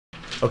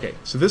Okay,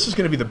 so this is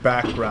going to be the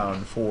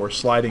background for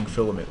sliding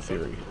filament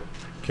theory.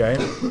 Okay?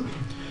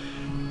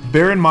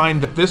 Bear in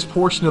mind that this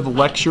portion of the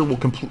lecture will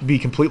be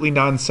completely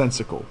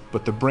nonsensical,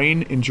 but the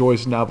brain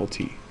enjoys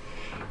novelty.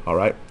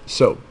 Alright,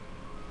 so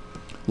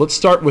let's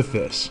start with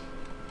this.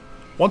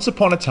 Once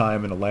upon a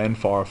time in a land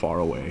far, far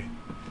away,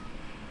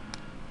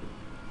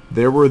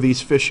 there were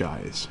these fish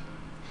eyes,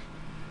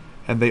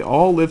 and they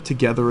all lived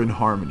together in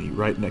harmony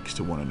right next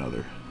to one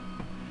another.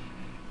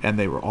 And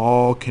they were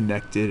all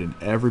connected, and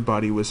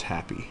everybody was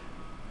happy.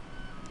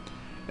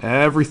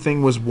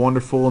 Everything was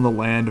wonderful in the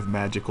land of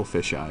magical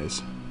fish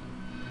eyes.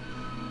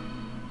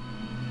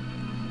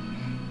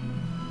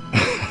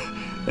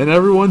 And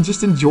everyone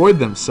just enjoyed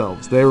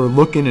themselves. They were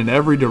looking in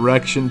every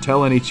direction,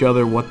 telling each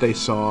other what they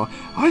saw.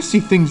 I see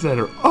things that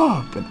are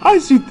up, and I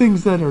see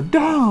things that are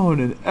down,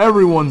 and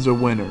everyone's a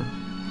winner.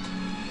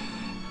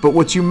 But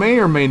what you may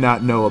or may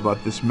not know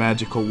about this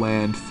magical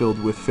land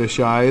filled with fish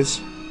eyes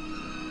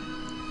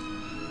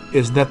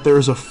is that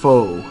there's a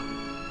foe.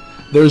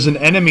 There's an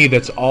enemy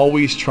that's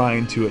always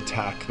trying to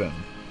attack them.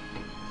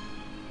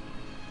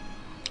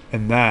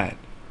 And that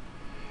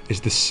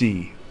is the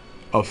Sea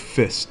of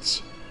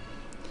Fists.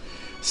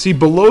 See,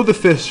 below the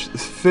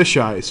fish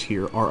eyes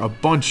here are a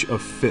bunch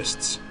of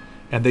fists.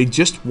 And they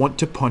just want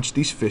to punch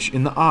these fish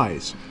in the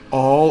eyes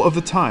all of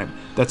the time.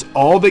 That's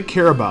all they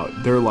care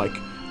about. They're like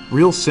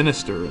real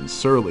sinister and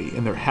surly,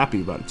 and they're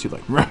happy about it too.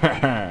 Like,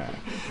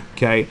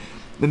 okay?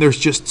 And there's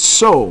just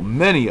so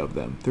many of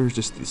them. There's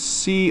just this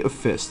sea of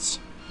fists.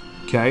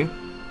 Okay?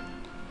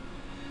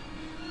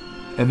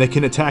 And they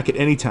can attack at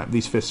any time.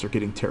 These fists are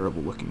getting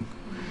terrible looking.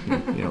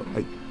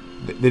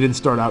 They didn't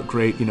start out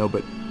great,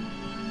 but...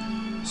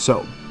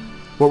 So,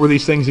 what were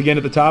these things again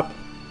at the top?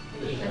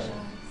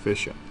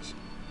 Fish eyes.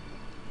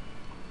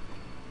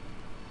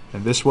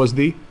 And this was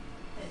the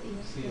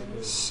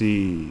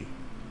Sea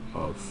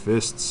of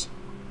Fists.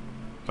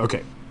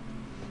 Okay.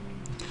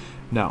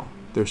 Now,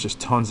 there's just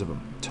tons of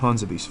them.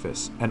 Tons of these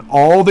fists. And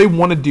all they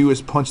want to do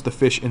is punch the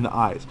fish in the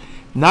eyes.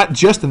 Not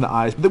just in the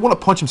eyes, but they want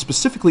to punch them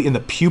specifically in the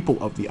pupil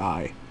of the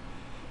eye.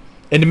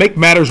 And to make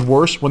matters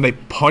worse, when they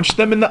punch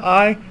them in the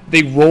eye,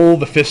 they roll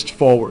the fist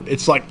forward.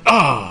 It's like,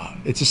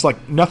 it's just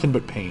like nothing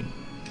but pain.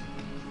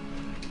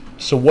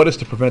 So what is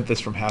to prevent this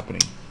from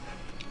happening?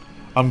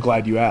 I'm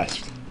glad you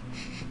asked.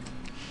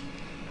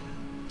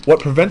 What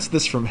prevents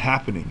this from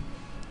happening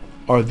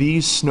are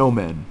these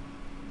snowmen.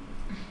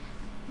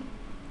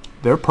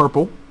 They're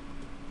purple,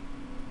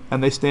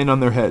 and they stand on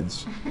their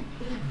heads.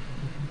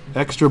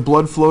 Extra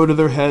blood flow to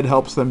their head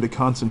helps them to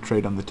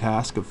concentrate on the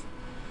task of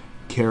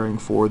caring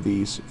for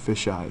these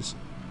fish eyes.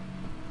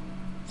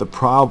 The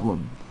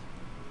problem,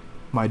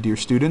 my dear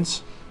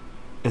students,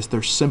 is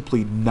there's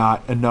simply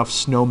not enough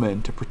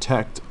snowmen to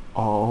protect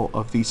all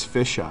of these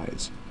fish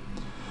eyes.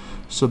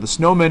 So the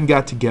snowmen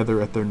got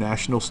together at their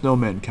National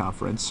Snowmen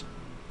Conference.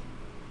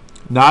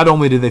 Not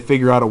only did they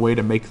figure out a way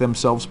to make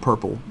themselves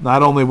purple,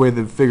 not only did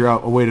they figure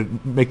out a way to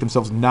make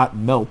themselves not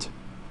melt,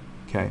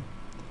 okay,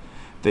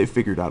 they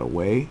figured out a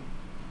way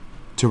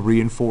to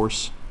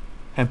reinforce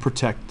and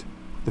protect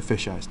the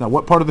fish eyes. Now,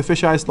 what part of the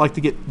fish eyes like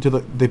to get to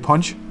they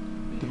punch?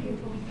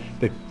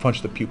 They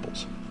punch the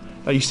pupils.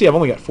 Now, you see I've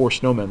only got 4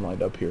 snowmen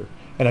lined up here,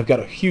 and I've got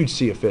a huge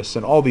sea of fists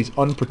and all these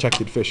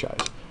unprotected fish eyes.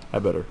 I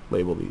better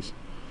label these.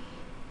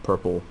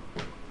 Purple,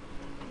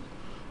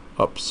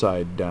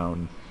 upside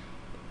down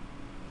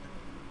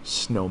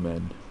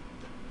snowmen.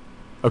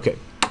 Okay,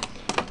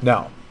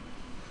 now,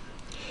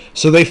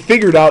 so they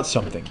figured out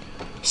something.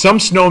 Some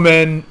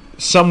snowman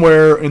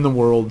somewhere in the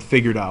world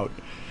figured out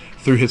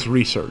through his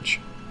research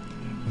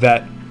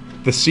that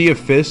the Sea of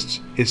Fists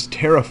is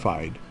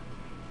terrified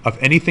of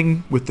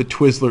anything with the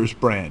Twizzlers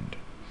brand.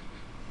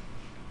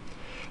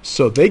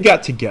 So they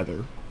got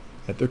together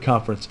at their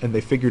conference and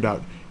they figured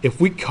out if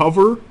we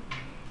cover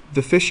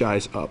the fish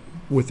eyes up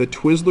with a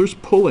Twizzlers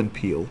pull and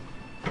peel,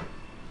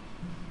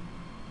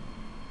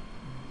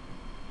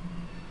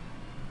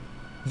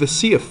 the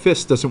Sea of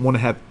Fists doesn't want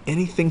to have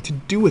anything to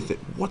do with it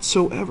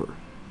whatsoever.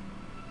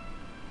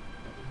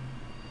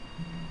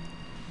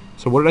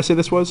 So what did I say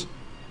this was?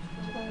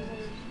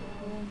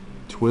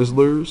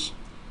 Twizzlers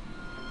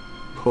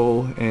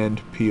pull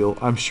and peel.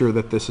 I'm sure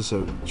that this is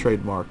a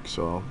trademark,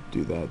 so I'll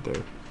do that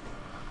there.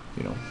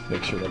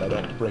 Make sure that I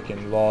don't break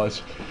any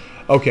laws.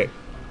 Okay.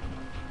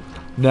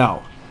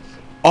 Now,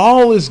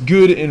 all is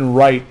good and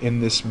right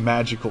in this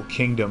magical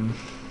kingdom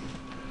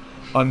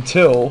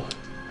until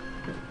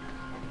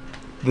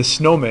the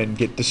snowmen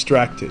get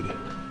distracted.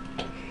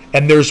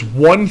 And there's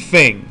one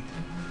thing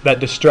that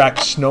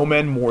distracts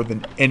snowmen more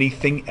than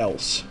anything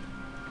else.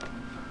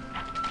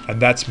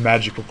 And that's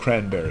magical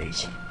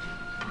cranberries.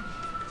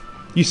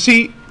 You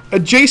see,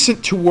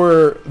 adjacent to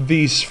where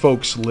these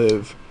folks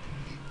live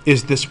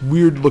is this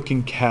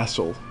weird-looking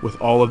castle with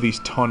all of these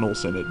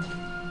tunnels in it.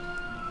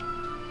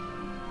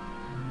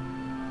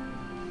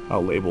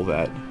 I'll label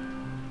that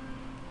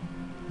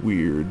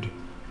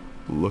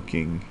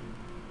weird-looking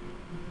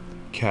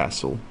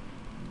castle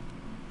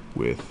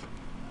with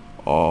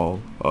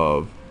all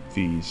of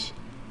these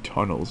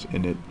tunnels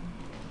in it.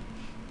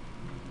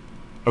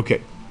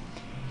 Okay.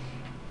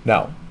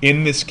 Now,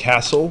 in this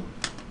castle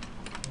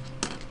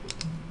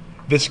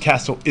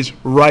is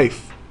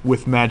rife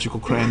with magical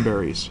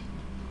cranberries.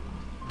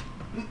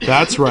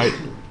 That's right,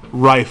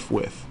 rife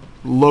with,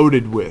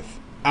 loaded with,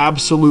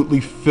 absolutely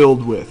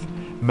filled with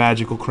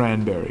magical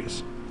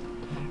cranberries.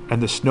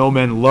 And the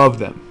snowmen love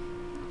them.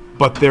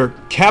 But they're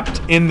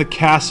kept in the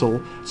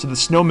castle so the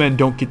snowmen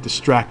don't get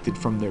distracted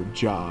from their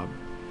job.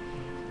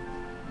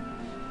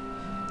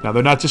 Now,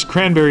 they're not just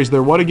cranberries,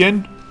 they're what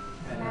again?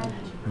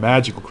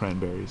 Magical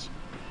cranberries.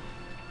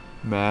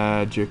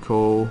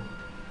 Magical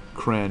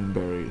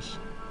cranberries.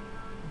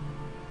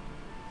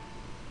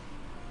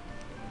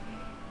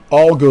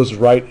 All goes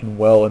right and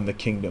well in the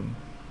kingdom,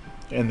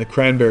 and the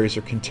cranberries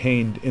are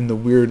contained in the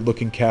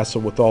weird-looking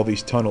castle with all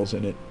these tunnels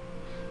in it,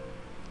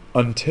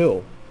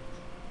 until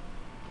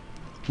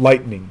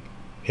lightning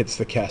hits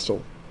the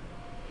castle.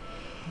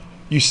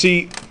 You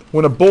see,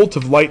 when a bolt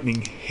of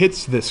lightning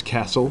hits this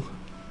castle,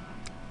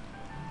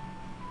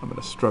 I'm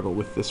going to struggle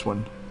with this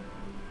one.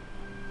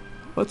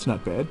 That's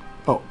not bad.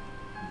 Oh,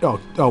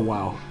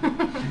 wow.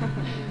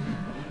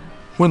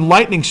 When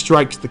lightning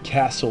strikes the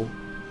castle,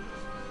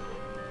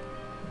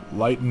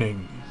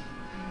 lightning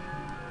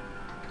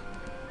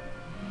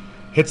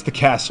hits the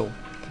castle,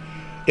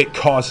 it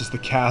causes the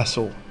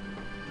castle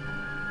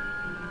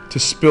to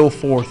spill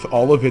forth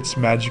all of its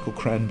magical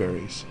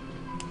cranberries.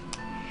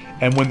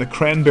 And when the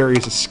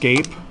cranberries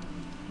escape,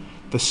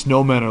 the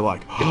snowmen are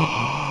like,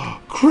 oh,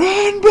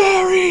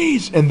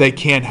 cranberries! And they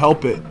can't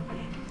help it.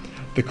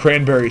 The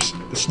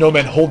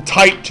snowmen hold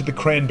tight to the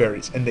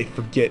cranberries, and they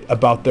forget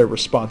about their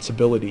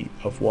responsibility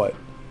of what?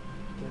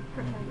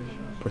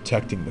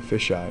 Protecting the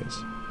fish eyes.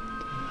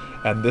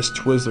 And this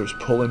Twizzler's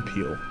pull and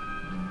peel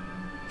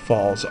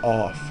falls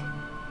off.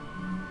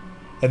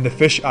 And the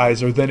fish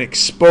eyes are then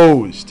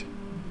exposed.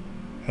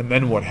 And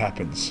then what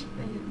happens?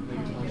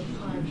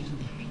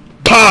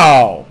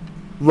 Pow!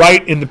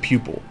 Right in the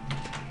pupil.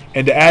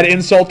 And to add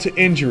insult to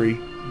injury,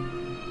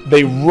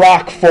 they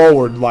rock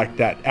forward like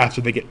that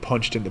after they get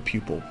punched in the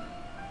pupil.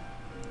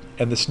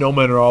 And the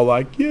snowmen are all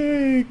like,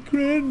 yay,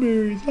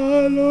 cranberries,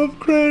 I love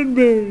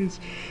cranberries.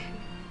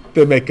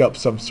 They make up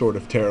some sort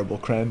of terrible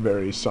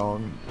cranberries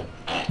song.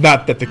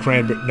 Not that the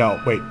cranberries...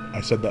 No, wait,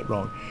 I said that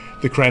wrong.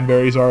 The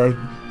Cranberries are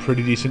a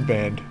pretty decent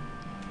band.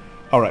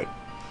 Alright,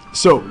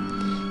 so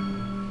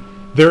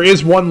there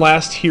is one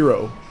last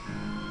hero.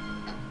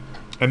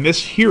 And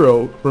this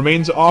hero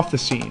remains off the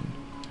scene,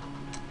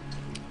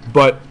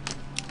 but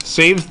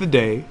saves the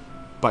day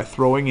by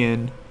throwing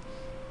in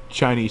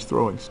Chinese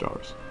throwing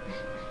stars.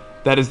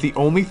 That is the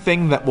only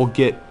thing that will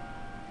get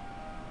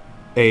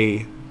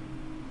a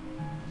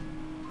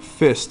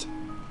fist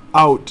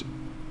out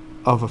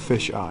of a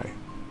fish eye.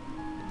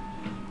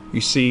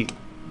 You see,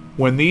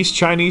 when these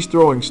Chinese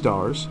throwing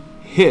stars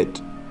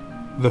hit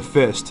the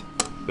fist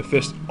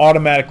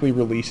automatically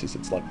releases.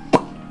 It's like,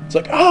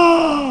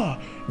 ah!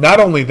 Not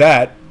only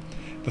that,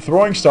 the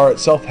throwing star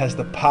itself has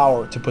the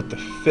power to put the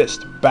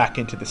fist back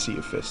into the sea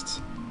of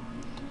fists.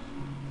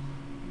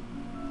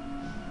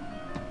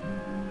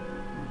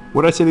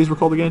 What did I say these were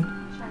called again?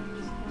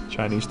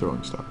 Chinese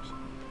throwing stars.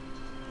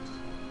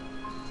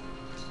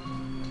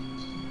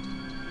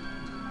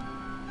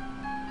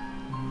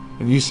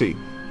 And you see,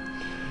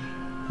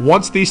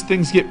 once these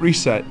things get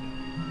reset,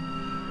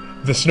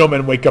 the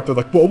snowmen wake up, they're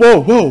like, whoa,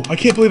 whoa, whoa, I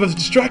can't believe I was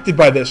distracted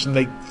by this. And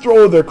they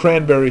throw their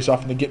cranberries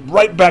off and they get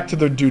right back to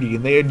their duty.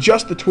 And they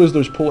adjust the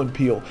Twizzlers pull and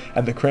peel.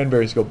 And the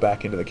cranberries go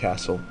back into the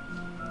castle.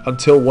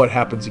 Until what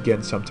happens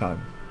again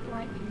sometime?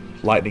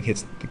 Lightning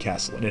hits the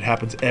castle. And it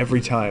happens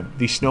every time.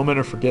 These snowmen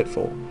are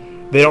forgetful.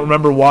 They don't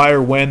remember why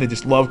or when. They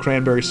just love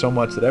cranberries so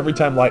much that every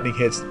time lightning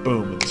hits,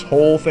 boom. And this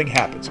whole thing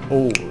happens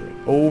over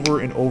and over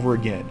and over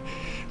again.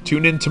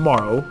 Tune in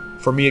tomorrow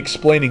for me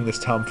explaining this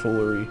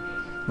tomfoolery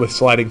with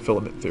sliding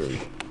filament theory.